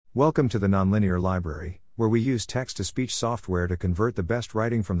Welcome to the Nonlinear Library, where we use text-to-speech software to convert the best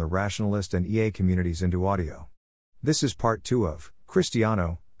writing from the Rationalist and EA communities into audio. This is part 2 of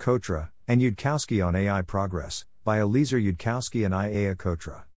Christiano, Cotra, and Yudkowsky on AI Progress, by Eliezer Yudkowsky and Ajeya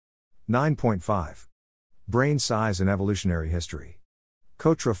Cotra. 9.5. Brain Size and Evolutionary History.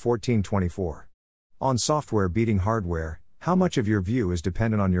 Cotra 1424. On software beating hardware, how much of your view is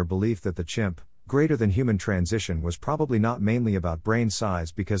dependent on your belief that the chimp, greater than human transition was probably not mainly about brain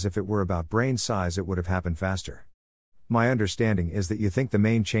size, because if it were about brain size it would have happened faster. My understanding is that you think the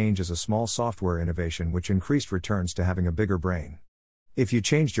main change is a small software innovation which increased returns to having a bigger brain. If you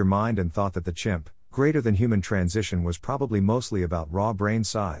changed your mind and thought that the chimp, greater than human transition was probably mostly about raw brain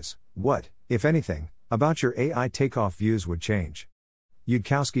size, what, if anything, about your AI takeoff views would change?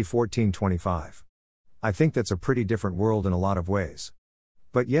 Yudkowsky 1425. I think that's a pretty different world in a lot of ways.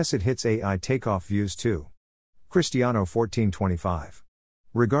 But yes, it hits AI takeoff views too. Christiano 1425.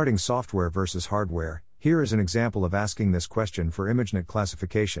 Regarding software versus hardware, here is an example of asking this question for imagenet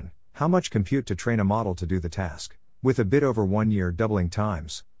classification: how much compute to train a model to do the task, with a bit over 1 year doubling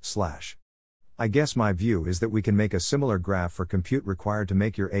times, / I guess my view is that we can make a similar graph for compute required to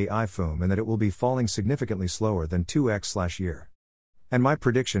make your AI FOOM, and that it will be falling significantly slower than 2x/year. And my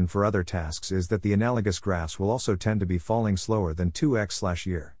prediction for other tasks is that the analogous graphs will also tend to be falling slower than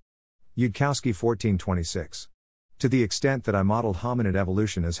 2x/year. Yudkowsky 1426. To the extent that I modeled hominid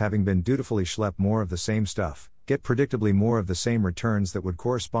evolution as having been dutifully schlep more of the same stuff, get predictably more of the same returns that would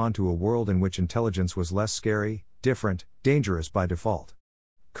correspond to a world in which intelligence was less scary, different, dangerous by default.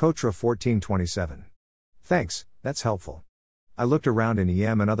 Cotra 1427. Thanks, that's helpful. I looked around in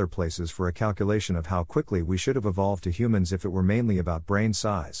EM and other places for a calculation of how quickly we should have evolved to humans if it were mainly about brain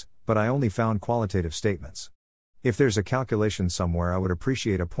size, but I only found qualitative statements. If there's a calculation somewhere, I would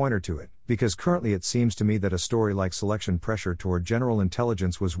appreciate a pointer to it, because currently it seems to me that a story like selection pressure toward general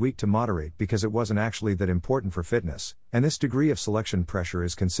intelligence was weak to moderate because it wasn't actually that important for fitness, and this degree of selection pressure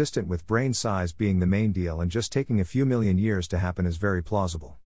is consistent with brain size being the main deal, and just taking a few million years to happen is very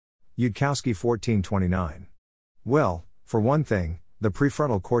plausible. Yudkowsky 1429. Well, for one thing, the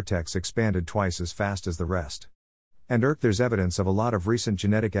prefrontal cortex expanded twice as fast as the rest. And there's evidence of a lot of recent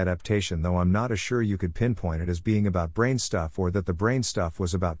genetic adaptation, though I'm not as sure you could pinpoint it as being about brain stuff, or that the brain stuff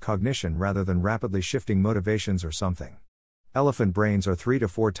was about cognition rather than rapidly shifting motivations or something. Elephant brains are 3 to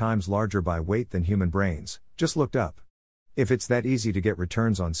 4 times larger by weight than human brains, just looked up. If it's that easy to get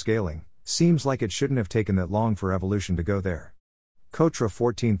returns on scaling, seems like it shouldn't have taken that long for evolution to go there. Cotra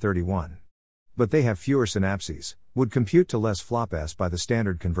 1431. But they have fewer synapses, would compute to less flops by the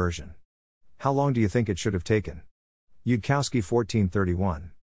standard conversion. How long do you think it should have taken? Yudkowsky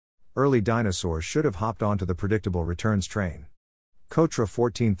 1431. Early dinosaurs should have hopped onto the predictable returns train. Cotra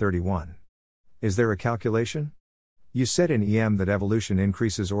 1431. Is there a calculation? You said in EM that evolution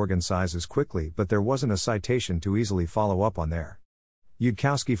increases organ sizes quickly, but there wasn't a citation to easily follow up on there.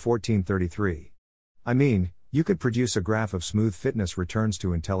 Yudkowsky 1433. I mean, you could produce a graph of smooth fitness returns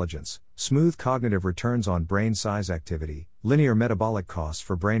to intelligence, smooth cognitive returns on brain size activity, linear metabolic costs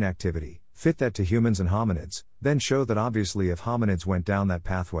for brain activity, fit that to humans and hominids, then show that obviously if hominids went down that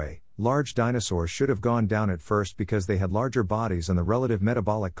pathway, large dinosaurs should have gone down at first because they had larger bodies, and the relative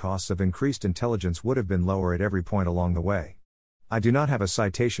metabolic costs of increased intelligence would have been lower at every point along the way. I do not have a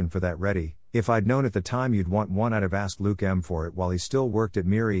citation for that ready. If I'd known at the time you'd want one, I'd have asked Luke M for it while he still worked at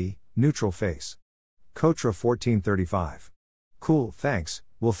iirc, neutral face. Cotra 1435. Cool, thanks.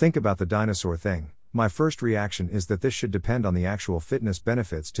 We'll think about the dinosaur thing. My first reaction is that this should depend on the actual fitness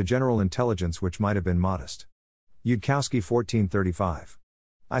benefits to general intelligence, which might have been modest. Yudkowsky 1435.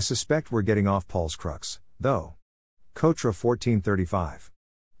 I suspect we're getting off Paul's crux, though. Cotra 1435.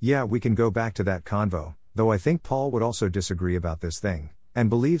 Yeah, we can go back to that convo, though I think Paul would also disagree about this thing, and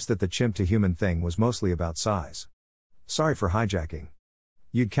believes that the chimp to human thing was mostly about size. Sorry for hijacking.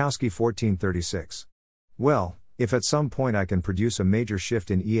 Yudkowsky 1436. Well, if at some point I can produce a major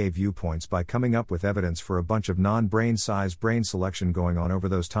shift in EA viewpoints by coming up with evidence for a bunch of non-brain size brain selection going on over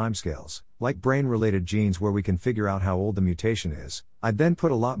those timescales, like brain-related genes where we can figure out how old the mutation is, I'd then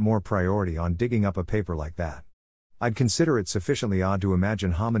put a lot more priority on digging up a paper like that. I'd consider it sufficiently odd to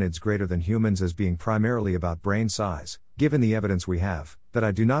imagine hominids greater than humans as being primarily about brain size, given the evidence we have, that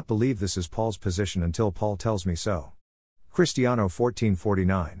I do not believe this is Paul's position until Paul tells me so. Christiano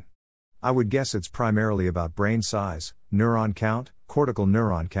 1449. I would guess it's primarily about brain size, neuron count, cortical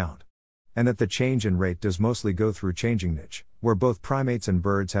neuron count. And that the change in rate does mostly go through changing niche, where both primates and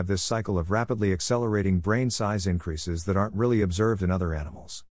birds have this cycle of rapidly accelerating brain size increases that aren't really observed in other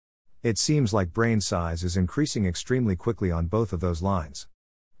animals. It seems like brain size is increasing extremely quickly on both of those lines.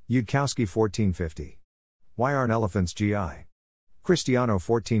 Yudkowsky 1450. Why aren't elephants GI? Christiano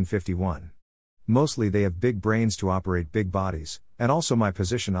 1451. Mostly they have big brains to operate big bodies, and also my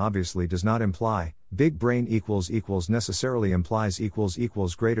position obviously does not imply, big brain equals necessarily implies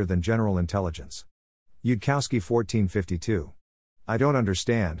equals greater than general intelligence. Yudkowsky 1452. I don't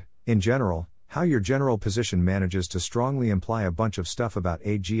understand, in general, how your general position manages to strongly imply a bunch of stuff about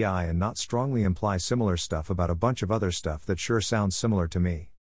AGI and not strongly imply similar stuff about a bunch of other stuff that sure sounds similar to me.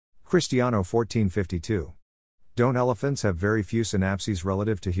 Christiano 1452. Don't elephants have very few synapses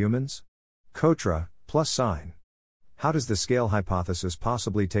relative to humans? Cotra, +. How does the scale hypothesis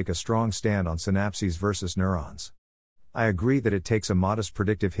possibly take a strong stand on synapses versus neurons? I agree that it takes a modest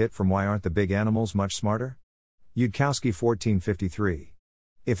predictive hit from why aren't the big animals much smarter? Yudkowsky 1453.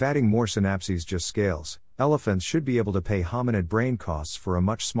 If adding more synapses just scales, elephants should be able to pay hominid brain costs for a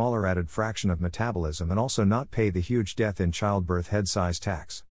much smaller added fraction of metabolism and also not pay the huge death in childbirth head size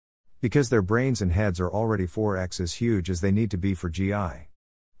tax. Because their brains and heads are already 4x as huge as they need to be for GI.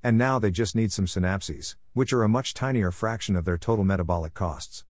 And now they just need some synapses, which are a much tinier fraction of their total metabolic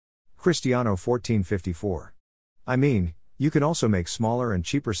costs. Christiano 1454. I mean, you can also make smaller and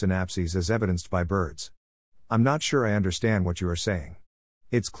cheaper synapses as evidenced by birds. I'm not sure I understand what you are saying.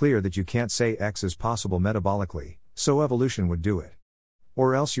 It's clear that you can't say X is possible metabolically, so evolution would do it.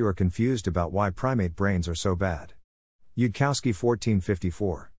 Or else you are confused about why primate brains are so bad. Yudkowsky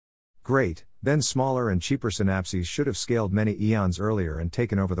 1454. Great, then smaller and cheaper synapses should have scaled many eons earlier and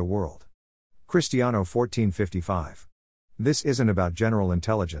taken over the world. Christiano 1455. This isn't about general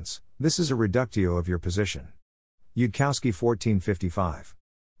intelligence, this is a reductio of your position. Yudkowsky 1455.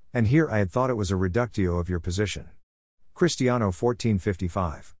 And here I had thought it was a reductio of your position. Christiano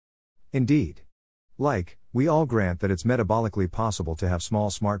 1455. Indeed. Like, we all grant that it's metabolically possible to have small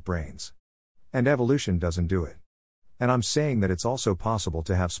smart brains. And evolution doesn't do it. And I'm saying that it's also possible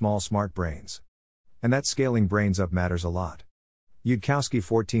to have small smart brains. And that scaling brains up matters a lot. Yudkowsky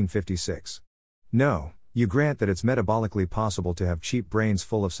 1456. No, you grant that it's metabolically possible to have cheap brains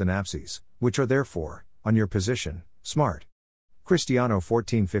full of synapses, which are therefore, on your position, smart. Christiano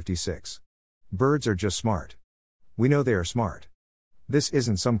 1456. Birds are just smart. We know they are smart. This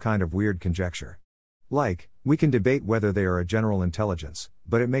isn't some kind of weird conjecture. Like, we can debate whether they are a general intelligence,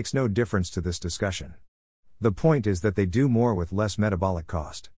 but it makes no difference to this discussion. The point is that they do more with less metabolic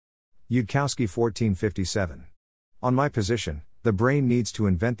cost. Yudkowsky 1457. On my position, the brain needs to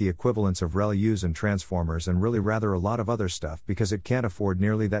invent the equivalents of ReLUs and transformers and really rather a lot of other stuff because it can't afford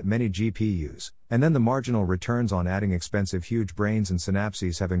nearly that many GPUs, and then the marginal returns on adding expensive huge brains and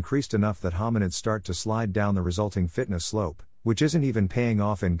synapses have increased enough that hominids start to slide down the resulting fitness slope, which isn't even paying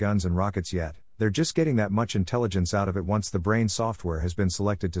off in guns and rockets yet, they're just getting that much intelligence out of it once the brain software has been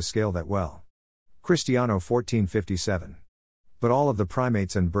selected to scale that well. Christiano 1457. But all of the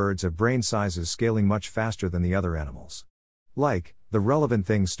primates and birds have brain sizes scaling much faster than the other animals. Like, the relevant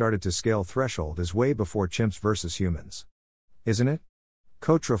thing started to scale threshold is way before chimps versus humans. Isn't it?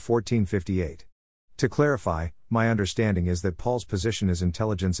 Cotra 1458. To clarify, my understanding is that Paul's position is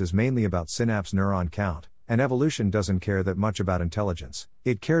intelligence is mainly about synapse neuron count, and evolution doesn't care that much about intelligence,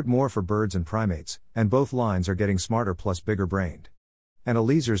 it cared more for birds and primates, and both lines are getting smarter plus bigger brained. And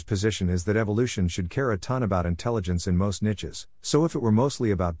Eliezer's position is that evolution should care a ton about intelligence in most niches, so if it were mostly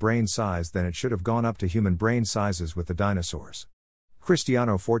about brain size then it should have gone up to human brain sizes with the dinosaurs.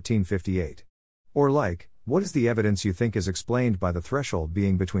 Christiano 1458. Or like, what is the evidence you think is explained by the threshold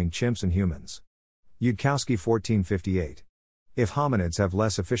being between chimps and humans? Yudkowsky 1458. If hominids have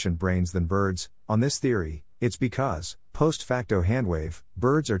less efficient brains than birds, on this theory, it's because, post facto handwave,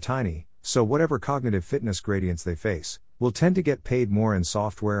 birds are tiny, so whatever cognitive fitness gradients they face, will tend to get paid more in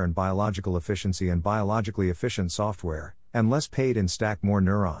software and biological efficiency and biologically efficient software, and less paid in stack more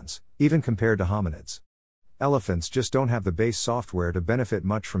neurons, even compared to hominids. Elephants just don't have the base software to benefit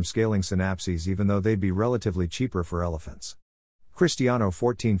much from scaling synapses even though they'd be relatively cheaper for elephants. Christiano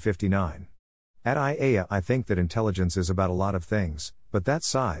 1459. At EA I think that intelligence is about a lot of things, but that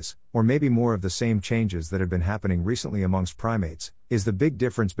size, or maybe more of the same changes that have been happening recently amongst primates, is the big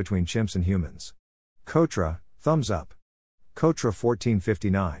difference between chimps and humans. Cotra, thumbs up. Cotra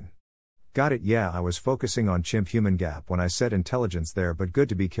 1459. Got it. Yeah, I was focusing on chimp-human gap when I said intelligence there, but good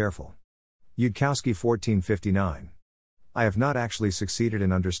to be careful. Yudkowsky 1459. I have not actually succeeded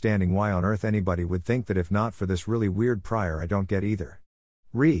in understanding why on earth anybody would think that if not for this really weird prior I don't get either.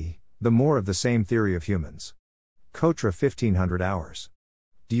 The more of the same theory of humans. Cotra 1500 hours.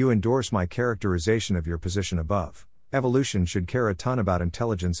 Do you endorse my characterization of your position above? Evolution should care a ton about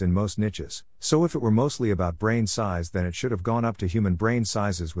intelligence in most niches, so if it were mostly about brain size then it should have gone up to human brain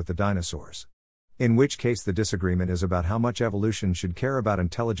sizes with the dinosaurs. In which case the disagreement is about how much evolution should care about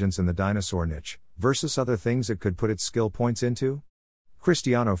intelligence in the dinosaur niche, versus other things it could put its skill points into?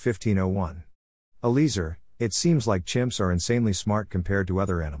 Christiano 1501. Eliezer, it seems like chimps are insanely smart compared to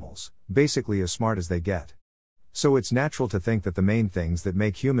other animals, basically as smart as they get. So it's natural to think that the main things that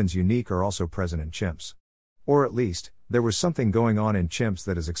make humans unique are also present in chimps. Or at least, there was something going on in chimps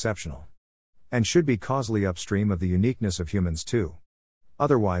that is exceptional. And should be causally upstream of the uniqueness of humans too.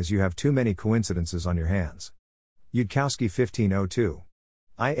 Otherwise you have too many coincidences on your hands. Yudkowsky 1502.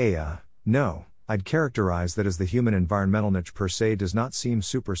 No, I'd characterize that as the human environmental niche per se does not seem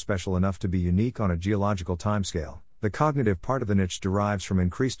super special enough to be unique on a geological timescale. The cognitive part of the niche derives from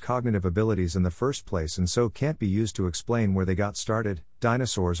increased cognitive abilities in the first place and so can't be used to explain where they got started.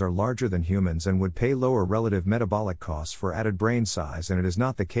 Dinosaurs are larger than humans and would pay lower relative metabolic costs for added brain size, and it is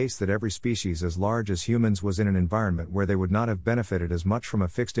not the case that every species as large as humans was in an environment where they would not have benefited as much from a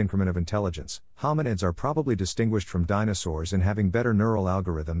fixed increment of intelligence. Hominids are probably distinguished from dinosaurs in having better neural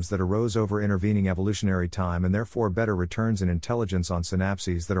algorithms that arose over intervening evolutionary time and therefore better returns in intelligence on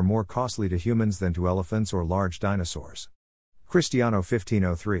synapses that are more costly to humans than to elephants or large dinosaurs. Christiano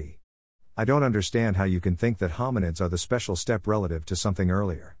 1503. I don't understand how you can think that hominids are the special step relative to something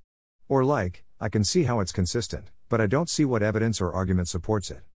earlier. Or I can see how it's consistent, but I don't see what evidence or argument supports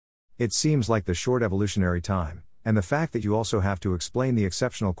it. It seems like the short evolutionary time, and the fact that you also have to explain the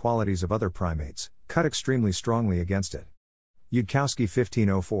exceptional qualities of other primates, cut extremely strongly against it. Yudkowsky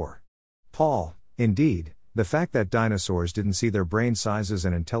 1504. Paul, indeed, the fact that dinosaurs didn't see their brain sizes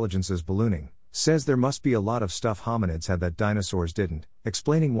and intelligences ballooning, says there must be a lot of stuff hominids had that dinosaurs didn't.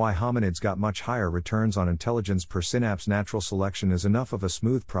 Explaining why hominids got much higher returns on intelligence per synapse natural selection is enough of a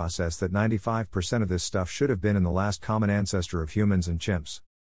smooth process that 95% of this stuff should have been in the last common ancestor of humans and chimps.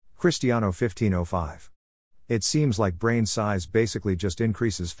 Christiano 1505. It seems like brain size basically just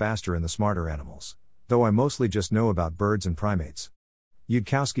increases faster in the smarter animals, though I mostly just know about birds and primates.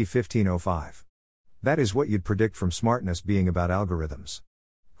 Yudkowsky 1505. That is what you'd predict from smartness being about algorithms.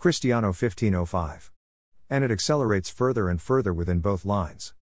 Christiano 1505. And it accelerates further and further within both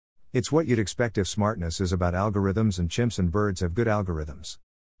lines. It's what you'd expect if smartness is about algorithms and chimps and birds have good algorithms.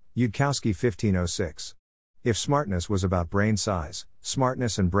 Yudkowsky 1506. If smartness was about brain size,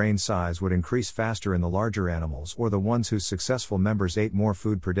 smartness and brain size would increase faster in the larger animals or the ones whose successful members ate more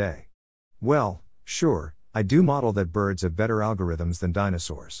food per day. Well, sure, I do model that birds have better algorithms than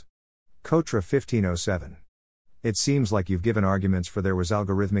dinosaurs. Cotra 1507. It seems like you've given arguments for there was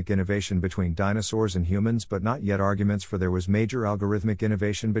algorithmic innovation between dinosaurs and humans but not yet arguments for there was major algorithmic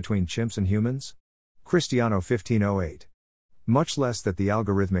innovation between chimps and humans? Christiano 1508. Much less that the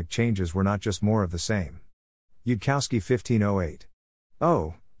algorithmic changes were not just more of the same. Yudkowsky 1508.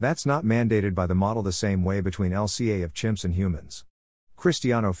 Oh, that's not mandated by the model the same way between LCA of chimps and humans.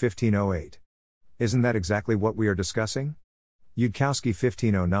 Christiano 1508. Isn't that exactly what we are discussing? Yudkowsky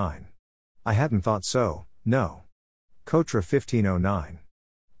 1509. I hadn't thought so, no. Cotra 1509.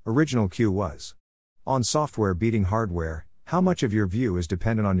 Original Q was. On software beating hardware, how much of your view is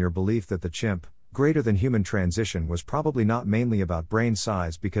dependent on your belief that the chimp, greater than human transition was probably not mainly about brain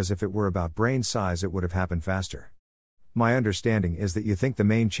size, because if it were about brain size it would have happened faster. My understanding is that you think the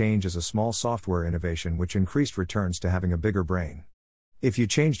main change is a small software innovation which increased returns to having a bigger brain. If you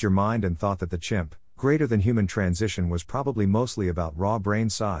changed your mind and thought that the chimp, greater than human transition was probably mostly about raw brain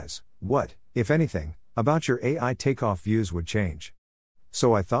size, what, if anything, about your AI takeoff views would change?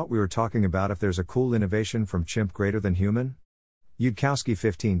 So I thought we were talking about if there's a cool innovation from chimp greater than human? Yudkowsky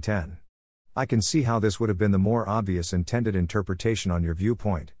 1510. I can see how this would have been the more obvious intended interpretation on your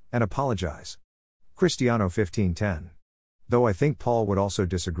viewpoint, and apologize. Christiano 1510. Though I think Paul would also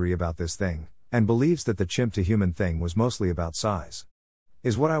disagree about this thing, and believes that the chimp to human thing was mostly about size.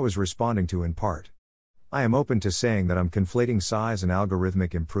 Is what I was responding to in part. I am open to saying that I'm conflating size and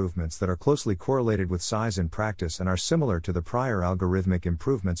algorithmic improvements that are closely correlated with size in practice and are similar to the prior algorithmic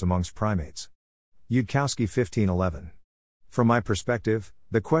improvements amongst primates. Yudkowsky 1511. From my perspective,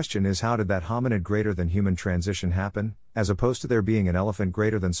 the question is how did that hominid greater than human transition happen, as opposed to there being an elephant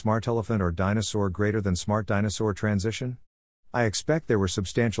greater than smart elephant or dinosaur greater than smart dinosaur transition? I expect there were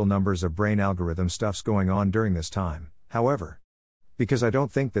substantial numbers of brain algorithm stuffs going on during this time, however. Because I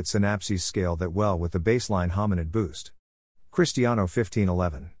don't think that synapses scale that well with the baseline hominid boost. Christiano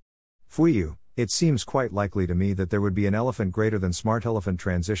 1511. Fuyu, it seems quite likely to me that there would be an elephant greater than smart elephant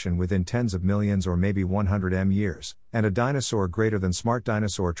transition within tens of millions or maybe 100 m years, and a dinosaur greater than smart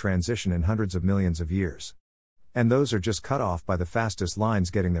dinosaur transition in hundreds of millions of years. And those are just cut off by the fastest lines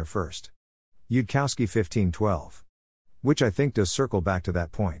getting there first. Yudkowsky 1512. Which I think does circle back to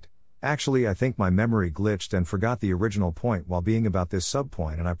that point. Actually, I think my memory glitched and forgot the original point while being about this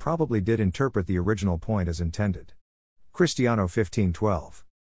subpoint, and I probably did interpret the original point as intended. Christiano 1512.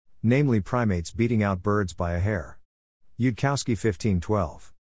 Namely primates beating out birds by a hair. Yudkowsky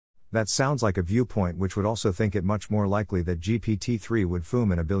 1512. That sounds like a viewpoint which would also think it much more likely that GPT-3 would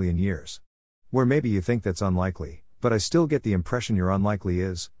FOOM in a billion years. Where maybe you think that's unlikely, but I still get the impression your unlikely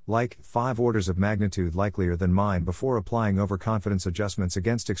is, like, 5 orders of magnitude likelier than mine before applying overconfidence adjustments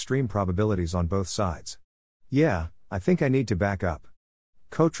against extreme probabilities on both sides. Yeah, I think I need to back up.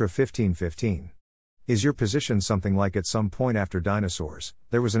 Cotra 1515. Is your position something like at some point after dinosaurs,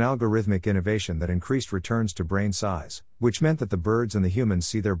 there was an algorithmic innovation that increased returns to brain size, which meant that the birds and the humans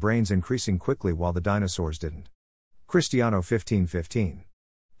see their brains increasing quickly while the dinosaurs didn't? Christiano 1515.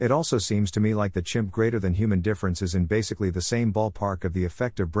 It also seems to me like the chimp greater than human difference is in basically the same ballpark of the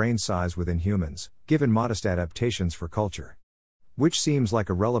effective brain size within humans, given modest adaptations for culture. Which seems like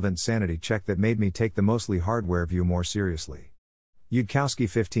a relevant sanity check that made me take the mostly hardware view more seriously. Yudkowsky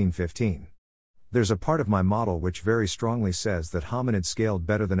 1515. There's a part of my model which very strongly says that hominids scaled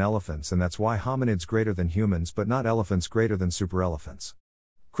better than elephants, and that's why hominids greater than humans but not elephants greater than superelephants.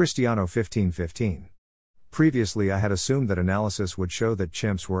 Christiano 1515. Previously I had assumed that analysis would show that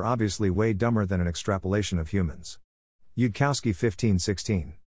chimps were obviously way dumber than an extrapolation of humans. Yudkowsky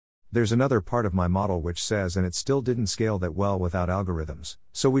 1516. There's another part of my model which says and it still didn't scale that well without algorithms,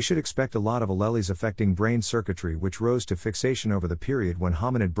 so we should expect a lot of alleles affecting brain circuitry which rose to fixation over the period when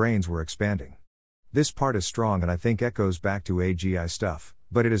hominid brains were expanding. This part is strong and I think echoes back to AGI stuff,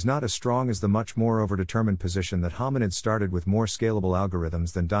 but it is not as strong as the much more overdetermined position that hominids started with more scalable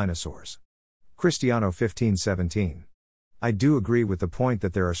algorithms than dinosaurs. Christiano 1517. I do agree with the point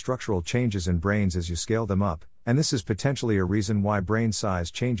that there are structural changes in brains as you scale them up, and this is potentially a reason why brain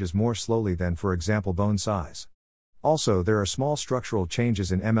size changes more slowly than, for example, bone size. Also, there are small structural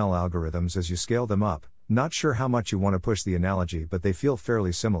changes in ML algorithms as you scale them up. Not sure how much you want to push the analogy, but they feel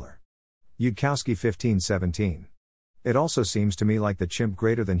fairly similar. Yudkowsky 1517. It also seems to me like the chimp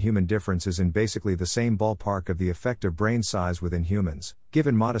greater than human difference is in basically the same ballpark of the effective brain size within humans,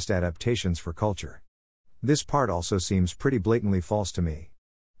 given modest adaptations for culture. This part also seems pretty blatantly false to me.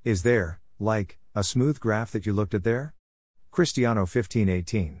 Is there, like, a smooth graph that you looked at there? Christiano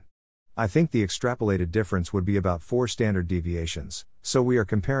 1518. I think the extrapolated difference would be about 4 standard deviations, so we are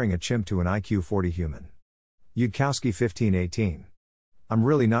comparing a chimp to an IQ 40 human. Yudkowsky 1518. I'm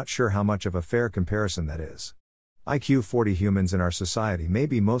really not sure how much of a fair comparison that is. IQ 40 humans in our society may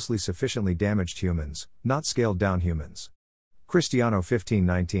be mostly sufficiently damaged humans, not scaled down humans. Christiano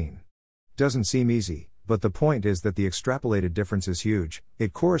 1519. Doesn't seem easy, but the point is that the extrapolated difference is huge.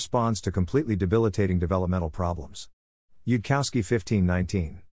 It corresponds to completely debilitating developmental problems. Yudkowsky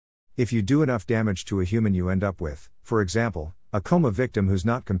 1519. If you do enough damage to a human you end up with, for example, a coma victim who's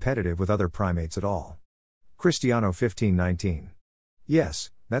not competitive with other primates at all. Christiano 1519.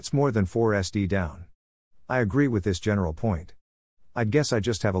 Yes, that's more than 4 SD down. I agree with this general point. I'd guess I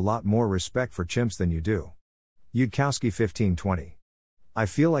just have a lot more respect for chimps than you do. Yudkowsky 1520. I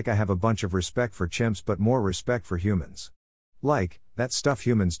feel like I have a bunch of respect for chimps but more respect for humans. Like, that stuff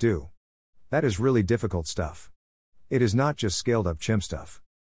humans do. That is really difficult stuff. It is not just scaled up chimp stuff.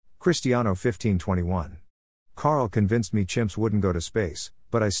 Christiano 1521. Carl convinced me chimps wouldn't go to space,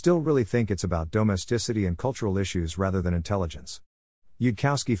 but I still really think it's about domesticity and cultural issues rather than intelligence.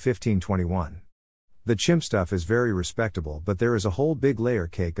 Yudkowsky 1521. The chimp stuff is very respectable, but there is a whole big layer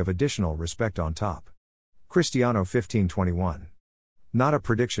cake of additional respect on top. Christiano 1521. Not a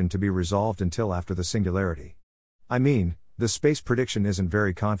prediction to be resolved until after the singularity. I mean, the space prediction isn't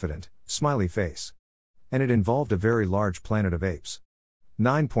very confident, smiley face. And it involved a very large planet of apes.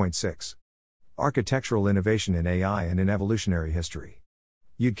 9.6. Architectural innovation in AI and in evolutionary history.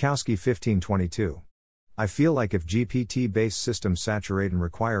 Yudkowsky 1522. I feel like if GPT-based systems saturate and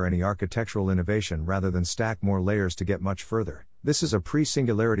require any architectural innovation rather than stack more layers to get much further, this is a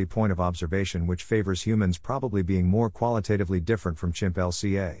pre-singularity point of observation which favors humans probably being more qualitatively different from chimp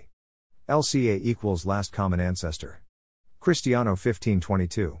LCA. LCA equals last common ancestor. Christiano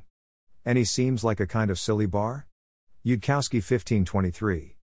 1522. And he seems like a kind of silly bar? Yudkowsky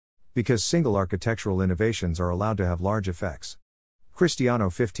 1523. Because single architectural innovations are allowed to have large effects. Christiano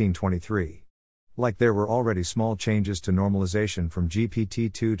 1523. Like there were already small changes to normalization from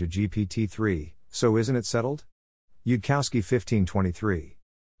GPT-2 to GPT-3, so isn't it settled? Yudkowsky 1523.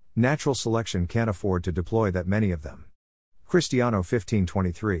 Natural selection can't afford to deploy that many of them. Christiano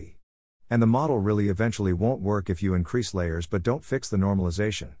 1523. And the model really eventually won't work if you increase layers but don't fix the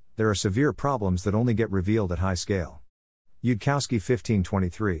normalization. There are severe problems that only get revealed at high scale. Yudkowsky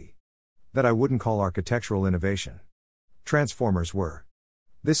 1523. That I wouldn't call architectural innovation. Transformers were.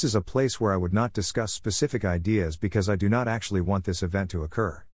 This is a place where I would not discuss specific ideas because I do not actually want this event to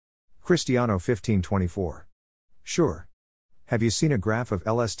occur. Christiano 1524. Sure. Have you seen a graph of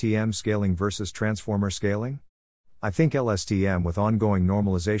LSTM scaling versus transformer scaling? I think LSTM with ongoing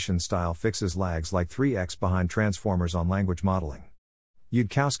normalization style fixes lags like 3x behind transformers on language modeling.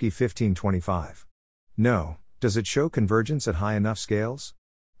 Yudkowsky 1525. No, does it show convergence at high enough scales?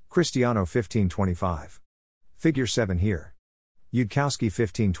 Christiano 1525. Figure 7 here. Yudkowsky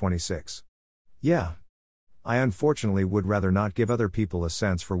 1526. Yeah. I unfortunately would rather not give other people a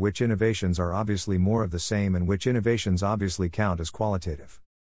sense for which innovations are obviously more of the same and which innovations obviously count as qualitative.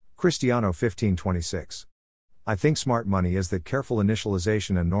 Christiano 1526. I think smart money is that careful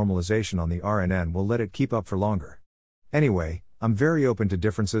initialization and normalization on the RNN will let it keep up for longer. Anyway, I'm very open to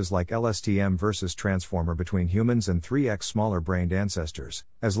differences like LSTM versus transformer between humans and 3x smaller brained ancestors,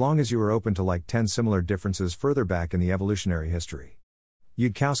 as long as you are open to like 10 similar differences further back in the evolutionary history.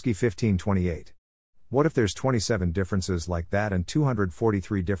 Yudkowsky 1528. What if there's 27 differences like that and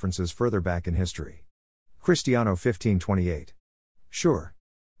 243 differences further back in history? Christiano 1528. Sure.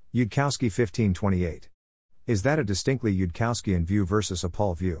 Yudkowsky 1528. Is that a distinctly Yudkowskian view versus a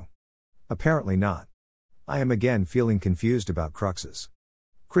Paul view? Apparently not. I am again feeling confused about cruxes.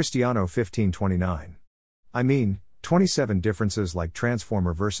 Christiano 1529. I mean, 27 differences like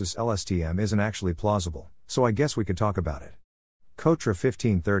transformer versus LSTM isn't actually plausible, so I guess we could talk about it. Cotra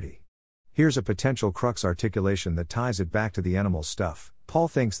 1530. Here's a potential crux articulation that ties it back to the animal stuff. Paul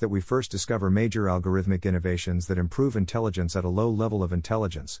thinks that we first discover major algorithmic innovations that improve intelligence at a low level of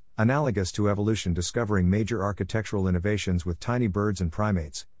intelligence, analogous to evolution discovering major architectural innovations with tiny birds and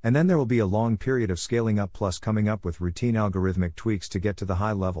primates, and then there will be a long period of scaling up plus coming up with routine algorithmic tweaks to get to the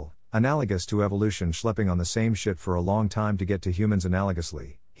high level, analogous to evolution schlepping on the same shit for a long time to get to humans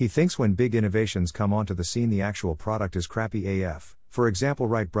analogously. He thinks when big innovations come onto the scene the actual product is crappy AF, for example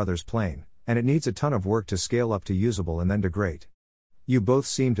Wright Brothers plane, and it needs a ton of work to scale up to usable and then degrade. You both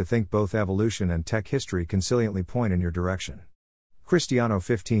seem to think both evolution and tech history consiliently point in your direction. Christiano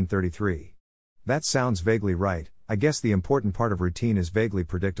 1533. That sounds vaguely right. I guess the important part of routine is vaguely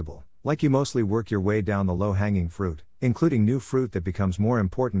predictable, like you mostly work your way down the low-hanging fruit, including new fruit that becomes more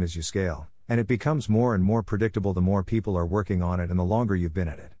important as you scale, and it becomes more and more predictable the more people are working on it and the longer you've been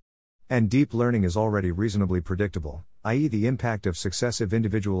at it. And deep learning is already reasonably predictable, i.e. the impact of successive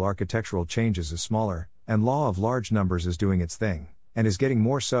individual architectural changes is smaller, and law of large numbers is doing its thing, and is getting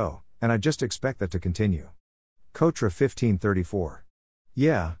more so, and I just expect that to continue. Cotra 1534.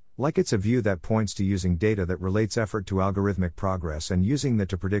 Yeah, like it's a view that points to using data that relates effort to algorithmic progress and using that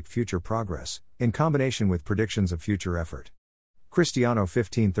to predict future progress, in combination with predictions of future effort. Christiano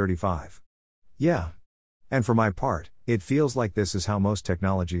 1535. Yeah. And for my part, it feels like this is how most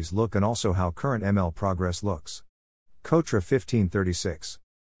technologies look and also how current ML progress looks. Cotra 1536.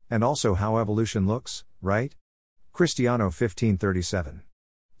 And also how evolution looks, right? Christiano 1537.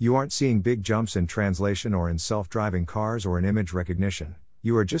 You aren't seeing big jumps in translation or in self-driving cars or in image recognition,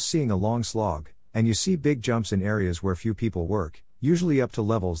 you are just seeing a long slog, and you see big jumps in areas where few people work, usually up to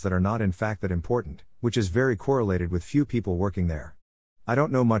levels that are not in fact that important, which is very correlated with few people working there. I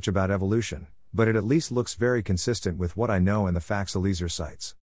don't know much about evolution, but it at least looks very consistent with what I know and the facts Eliezer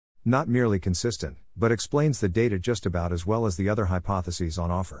cites. Not merely consistent, but explains the data just about as well as the other hypotheses on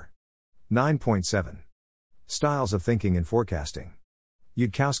offer. 9.7. Styles of thinking and forecasting.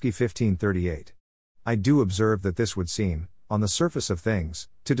 Yudkowsky 1538. I do observe that this would seem, on the surface of things,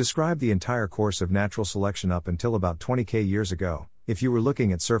 to describe the entire course of natural selection up until about 20k years ago, if you were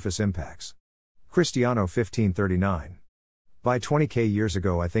looking at surface impacts. Christiano 1539. By 20k years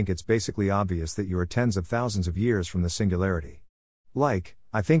ago I think it's basically obvious that you are tens of thousands of years from the singularity. Like,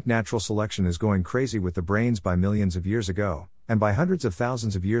 I think natural selection is going crazy with the brains by millions of years ago, and by hundreds of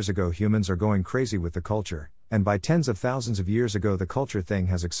thousands of years ago humans are going crazy with the culture, and by tens of thousands of years ago the culture thing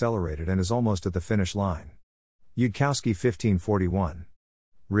has accelerated and is almost at the finish line. Yudkowsky 1541.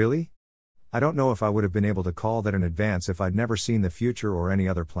 Really? I don't know if I would have been able to call that an advance if I'd never seen the future or any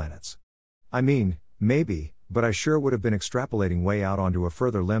other planets. I mean, maybe, but I sure would have been extrapolating way out onto a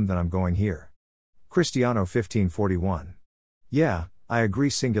further limb than I'm going here. Christiano 1541. Yeah, I agree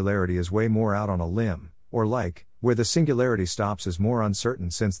singularity is way more out on a limb, or like, where the singularity stops is more uncertain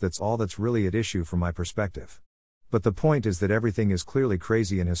since that's all that's really at issue from my perspective. But the point is that everything is clearly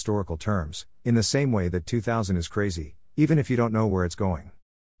crazy in historical terms, in the same way that 2000 is crazy, even if you don't know where it's going.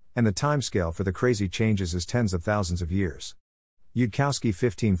 And the timescale for the crazy changes is tens of thousands of years. Yudkowsky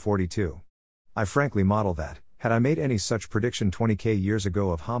 1542. I frankly model that, had I made any such prediction 20k years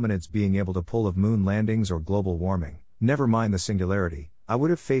ago of hominids being able to pull of moon landings or global warming, never mind the singularity, I would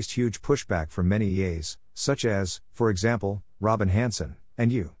have faced huge pushback from many EAs, such as, for example, Robin Hanson,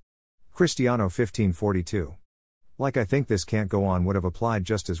 and you. Christiano 1542. Like I think this can't go on would have applied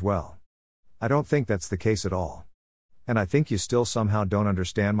just as well. I don't think that's the case at all. And I think you still somehow don't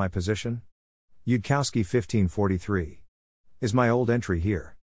understand my position? Yudkowsky 1543. Is my old entry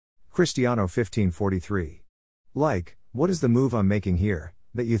here? Christiano 1543. Like, what is the move I'm making here,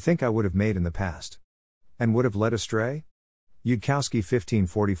 that you think I would have made in the past? And would have led astray? Yudkowsky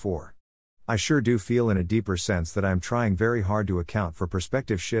 1544. I sure do feel in a deeper sense that I am trying very hard to account for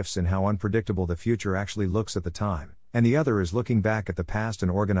perspective shifts in how unpredictable the future actually looks at the time, and the other is looking back at the past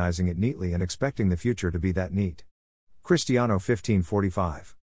and organizing it neatly and expecting the future to be that neat. Christiano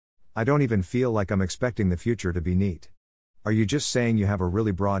 1545. I don't even feel like I'm expecting the future to be neat. Are you just saying you have a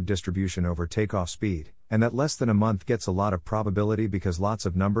really broad distribution over takeoff speed, and that less than a month gets a lot of probability because lots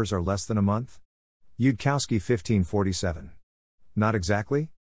of numbers are less than a month? Yudkowsky 1547. Not exactly?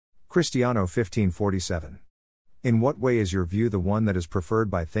 Christiano 1547. In what way is your view the one that is preferred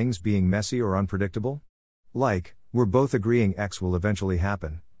by things being messy or unpredictable? Like, we're both agreeing X will eventually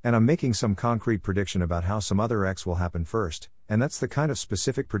happen, and I'm making some concrete prediction about how some other X will happen first, and that's the kind of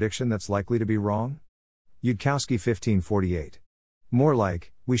specific prediction that's likely to be wrong? Yudkowsky 1548. More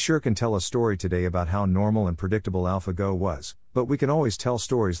like, we sure can tell a story today about how normal and predictable AlphaGo was, but we can always tell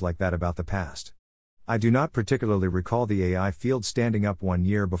stories like that about the past. I do not particularly recall the AI field standing up 1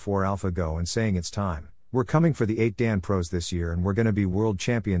 year before AlphaGo and saying it's time, we're coming for the 8 Dan Pros this year and we're gonna be world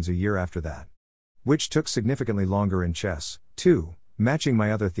champions a year after that. Which took significantly longer in chess, too, matching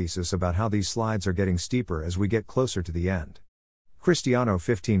my other thesis about how these slides are getting steeper as we get closer to the end. Christiano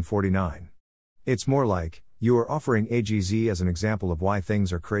 1549. It's more like, you are offering AGZ as an example of why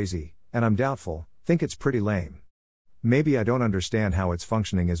things are crazy, and I'm doubtful, think it's pretty lame. Maybe I don't understand how it's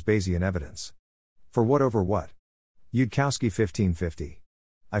functioning as Bayesian evidence. For what over what? Yudkowsky 1550.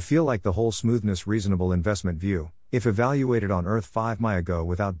 I feel like the whole smoothness reasonable investment view, if evaluated on Earth 5 mi ago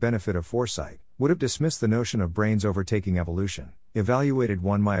without benefit of foresight, would have dismissed the notion of brains overtaking evolution. Evaluated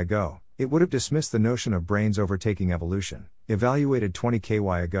 1 mi ago, it would have dismissed the notion of brains overtaking evolution. Evaluated 20 ky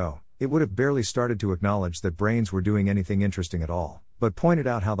ago, it would have barely started to acknowledge that brains were doing anything interesting at all, but pointed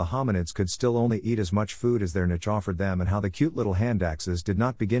out how the hominids could still only eat as much food as their niche offered them and how the cute little hand axes did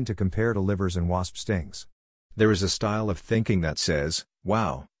not begin to compare to livers and wasp stings. There is a style of thinking that says,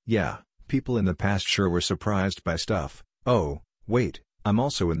 wow, yeah, people in the past sure were surprised by stuff. Oh, wait, I'm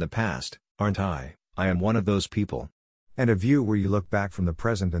also in the past, aren't I? I am one of those people. And a view where you look back from the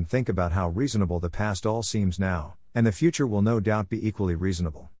present and think about how reasonable the past all seems now, and the future will no doubt be equally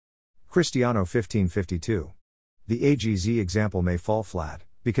reasonable. Christiano 1552. The AGZ example may fall flat,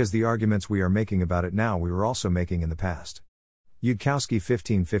 because the arguments we are making about it now we were also making in the past. Yudkowsky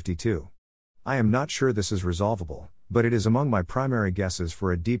 1552. I am not sure this is resolvable, but it is among my primary guesses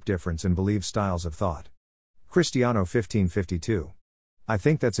for a deep difference in believed styles of thought. Christiano 1552. I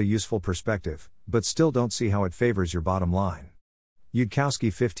think that's a useful perspective, but still don't see how it favors your bottom line. Yudkowsky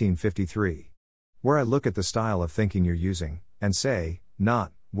 1553. Where I look at the style of thinking you're using, and say,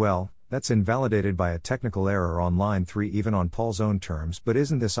 not, well, that's invalidated by a technical error on line 3 even on Paul's own terms, but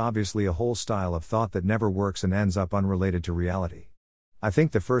isn't this obviously a whole style of thought that never works and ends up unrelated to reality? I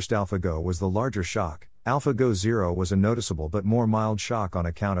think the first AlphaGo was the larger shock. AlphaGo 0 was a noticeable but more mild shock on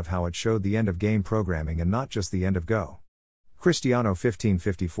account of how it showed the end of game programming and not just the end of Go. Christiano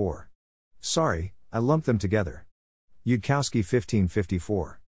 1554. Sorry, I lumped them together. Yudkowsky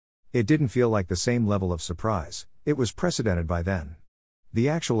 1554. It didn't feel like the same level of surprise, it was precedented by then. The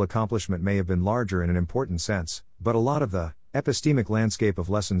actual accomplishment may have been larger in an important sense, but a lot of the epistemic landscape of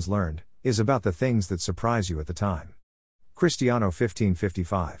lessons learned is about the things that surprise you at the time. Christiano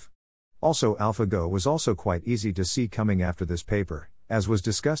 1555. Also AlphaGo was also quite easy to see coming after this paper, as was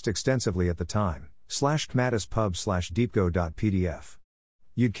discussed extensively at the time, /CMATISPub/deepgo.pdf.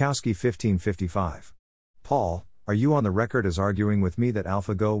 Yudkowsky 1555. Paul, are you on the record as arguing with me that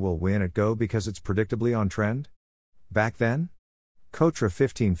AlphaGo will win at Go because it's predictably on trend? Back then? Cotra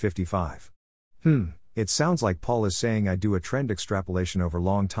 1555. It sounds like Paul is saying I do a trend extrapolation over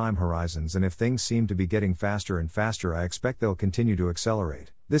long time horizons, and if things seem to be getting faster and faster I expect they'll continue to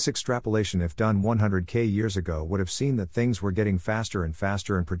accelerate. This extrapolation, if done 100k years ago, would have seen that things were getting faster and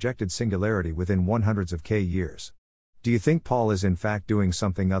faster and projected singularity within 100s of k years. Do you think Paul is in fact doing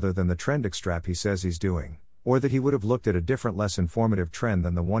something other than the trend extrap he says he's doing, or that he would have looked at a different less informative trend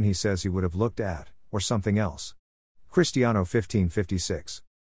than the one he says he would have looked at, or something else? Christiano 1556.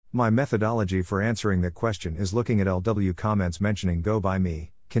 My methodology for answering that question is looking at LW comments mentioning Go by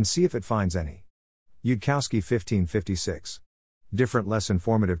me, can see if it finds any. Yudkowsky 1556. Different less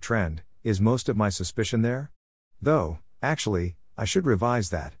informative trend, is most of my suspicion there? Though, actually, I should revise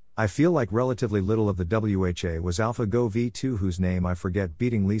that, I feel like relatively little of the WHA was AlphaGo v2 whose name I forget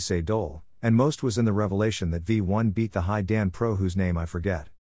beating Lise Dole, and most was in the revelation that v1 beat the high Dan Pro whose name I forget.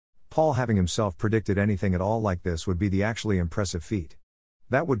 Paul having himself predicted anything at all like this would be the actually impressive feat.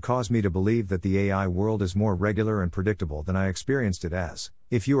 That would cause me to believe that the AI world is more regular and predictable than I experienced it as,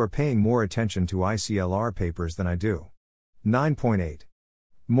 if you are paying more attention to ICLR papers than I do. 9.8.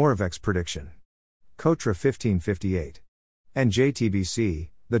 Moravec's prediction. Cotra 1558. And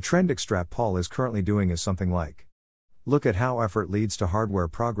JTBC, the trend extrap Paul is currently doing is something like. Look at how effort leads to hardware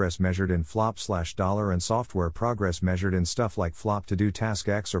progress measured in flop/dollar and software progress measured in stuff like flop to do task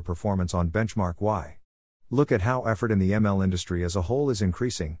X or performance on benchmark Y. Look at how effort in the ML industry as a whole is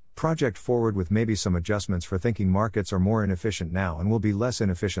increasing, project forward with maybe some adjustments for thinking markets are more inefficient now and will be less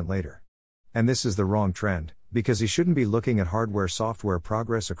inefficient later. And this is the wrong trend, because he shouldn't be looking at hardware-software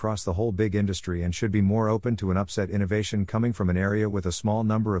progress across the whole big industry and should be more open to an upset innovation coming from an area with a small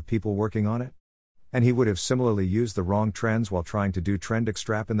number of people working on it. And he would have similarly used the wrong trends while trying to do trend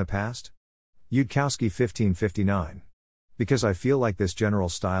extrap in the past? Yudkowsky 1559. Because I feel like this general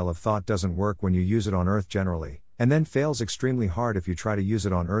style of thought doesn't work when you use it on Earth generally, and then fails extremely hard if you try to use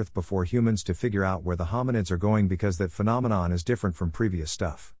it on Earth before humans to figure out where the hominids are going because that phenomenon is different from previous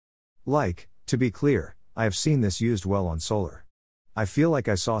stuff. Like, to be clear, I have seen this used well on solar. I feel like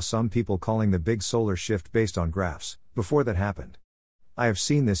I saw some people calling the big solar shift based on graphs, before that happened. I have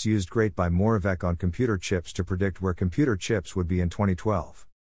seen this used great by Moravec on computer chips to predict where computer chips would be in 2012.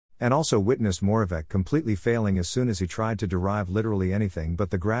 And also witnessed Moravec completely failing as soon as he tried to derive literally anything but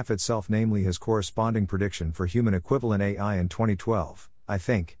the graph itself, namely his corresponding prediction for human equivalent AI in 2012, I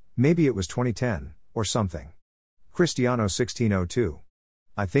think, maybe it was 2010, or something. Christiano 1602.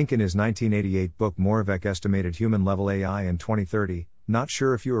 I think in his 1988 book Moravec estimated human-level AI in 2030, not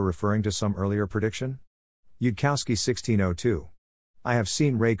sure if you are referring to some earlier prediction? Yudkowsky 1602. I have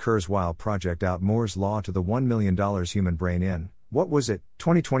seen Ray Kurzweil project out Moore's law to the $1 million human brain in, what was it,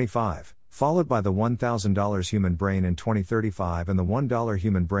 2025, followed by the $1,000 human brain in 2035 and the $1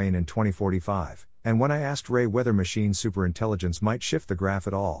 human brain in 2045, and when I asked Ray whether machine superintelligence might shift the graph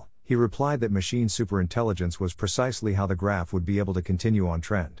at all, he replied that machine superintelligence was precisely how the graph would be able to continue on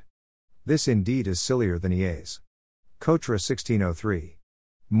trend. This indeed is sillier than EA's. Cotra 1603.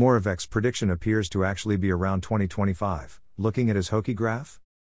 Moravec's prediction appears to actually be around 2025. Looking at his hokey graph?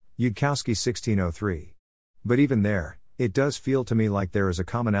 Yudkowsky 1603. But even there, it does feel to me like there is a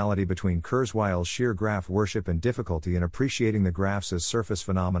commonality between Kurzweil's sheer graph worship and difficulty in appreciating the graphs as surface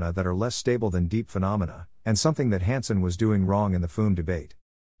phenomena that are less stable than deep phenomena, and something that Hansen was doing wrong in the FOOM debate.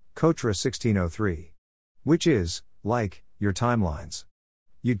 Cotra 1603. Which is, like, your timelines.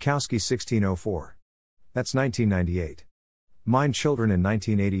 Yudkowsky 1604. That's 1998. Mine children in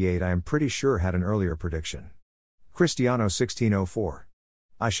 1988 I am pretty sure had an earlier prediction. Christiano 1604.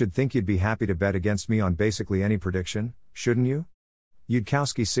 I should think you'd be happy to bet against me on basically any prediction, shouldn't you?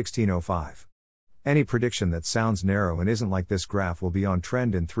 Yudkowsky 1605. Any prediction that sounds narrow and isn't like this graph will be on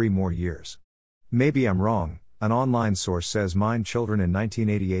trend in 3 more years. Maybe I'm wrong, an online source says mine children in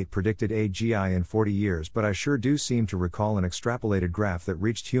 1988 predicted AGI in 40 years, but I sure do seem to recall an extrapolated graph that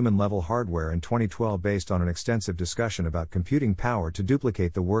reached human-level hardware in 2012 based on an extensive discussion about computing power to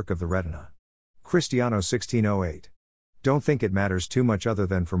duplicate the work of the retina. Christiano 1608. Don't think it matters too much other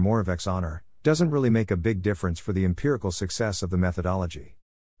than for Moravec's honor, doesn't really make a big difference for the empirical success of the methodology.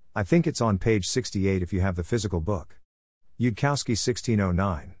 I think it's on page 68 if you have the physical book. Yudkowsky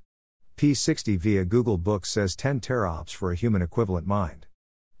 1609. P60 via Google Books says 10 teraops for a human equivalent mind.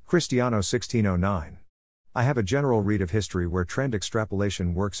 Christiano 1609. I have a general read of history where trend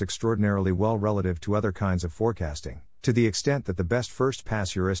extrapolation works extraordinarily well relative to other kinds of forecasting, to the extent that the best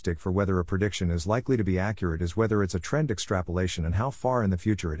first-pass heuristic for whether a prediction is likely to be accurate is whether it's a trend extrapolation and how far in the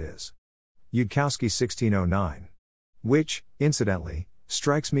future it is. Yudkowsky 1609. Which, incidentally,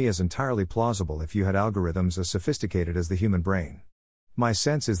 strikes me as entirely plausible if you had algorithms as sophisticated as the human brain. My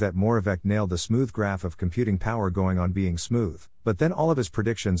sense is that Moravec nailed the smooth graph of computing power going on being smooth, but then all of his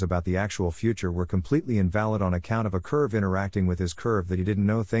predictions about the actual future were completely invalid on account of a curve interacting with his curve that he didn't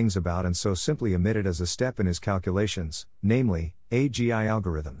know things about and so simply omitted as a step in his calculations, namely, AGI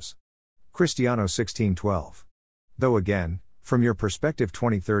algorithms. Christiano 1612. Though again, from your perspective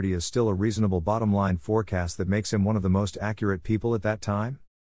 2030 is still a reasonable bottom-line forecast that makes him one of the most accurate people at that time?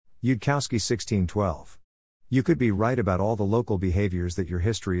 Yudkowsky 1612. You could be right about all the local behaviors that your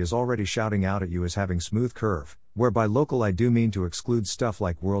history is already shouting out at you as having smooth curve, where by local I do mean to exclude stuff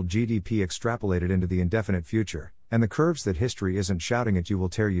like world GDP extrapolated into the indefinite future, and the curves that history isn't shouting at you will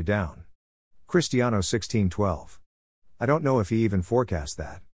tear you down. Christiano 1612. I don't know if he even forecast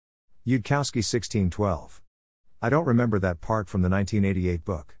that. Yudkowsky 1612. I don't remember that part from the 1988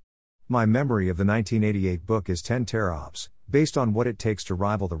 book. My memory of the 1988 book is 10 teraops, based on what it takes to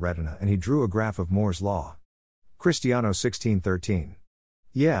rival the retina, and he drew a graph of Moore's law. Christiano 1613.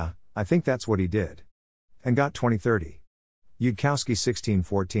 Yeah, I think that's what he did. And got 2030. Yudkowsky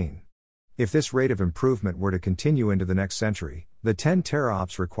 1614. If this rate of improvement were to continue into the next century, the 10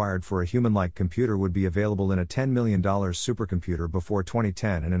 teraops required for a human-like computer would be available in a $10 million supercomputer before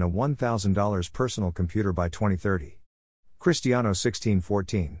 2010 and in a $1,000 personal computer by 2030. Christiano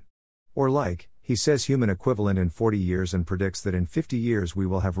 1614. Or like, he says human equivalent in 40 years and predicts that in 50 years we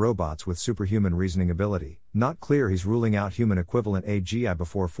will have robots with superhuman reasoning ability. Not clear he's ruling out human equivalent AGI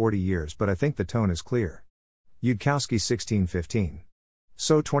before 40 years, but I think the tone is clear. Yudkowsky 1615.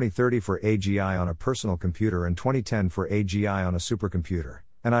 So 2030 for AGI on a personal computer and 2010 for AGI on a supercomputer,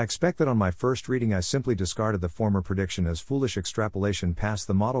 and I expect that on my first reading I simply discarded the former prediction as foolish extrapolation past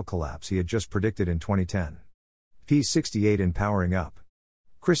the model collapse he had just predicted in 2010. P 68 in Powering Up.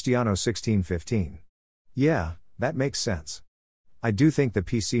 Christiano 1615. Yeah, that makes sense. I do think the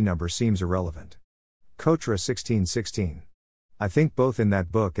PC number seems irrelevant. Cotra 1616. I think both in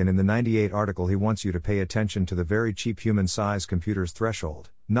that book and in the 98 article he wants you to pay attention to the very cheap human-size computer's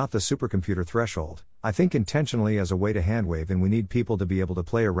threshold, not the supercomputer threshold, I think intentionally as a way to handwave, and we need people to be able to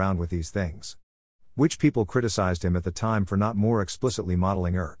play around with these things. Which people criticized him at the time for not more explicitly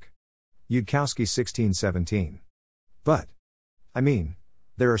modeling iirc. Yudkowsky 1617. But, I mean,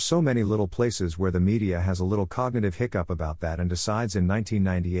 there are so many little places where the media has a little cognitive hiccup about that and decides in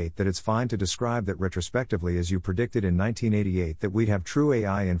 1998 that it's fine to describe that retrospectively as you predicted in 1988 that we'd have true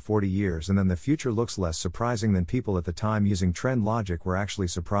AI in 40 years, and then the future looks less surprising than people at the time using trend logic were actually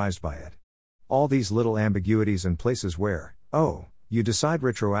surprised by it. All these little ambiguities and places where, oh, you decide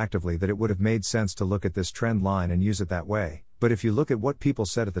retroactively that it would have made sense to look at this trend line and use it that way, but if you look at what people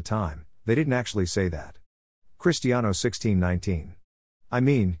said at the time, they didn't actually say that. Christiano 1619. I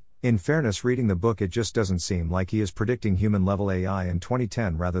mean, in fairness, reading the book it just doesn't seem like he is predicting human-level AI in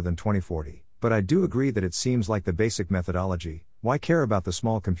 2010 rather than 2040, but I do agree that it seems like the basic methodology, why care about the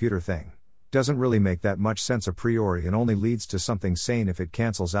small computer thing, doesn't really make that much sense a priori and only leads to something sane if it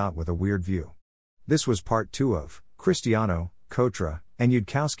cancels out with a weird view. This was part 2 of Christiano, Cotra, and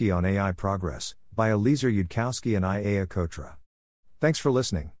Yudkowsky on AI Progress, by Eliezer Yudkowsky and Ajeya Cotra. Thanks for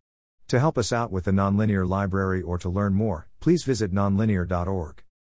listening. To help us out with the Nonlinear Library or to learn more, please visit nonlinear.org.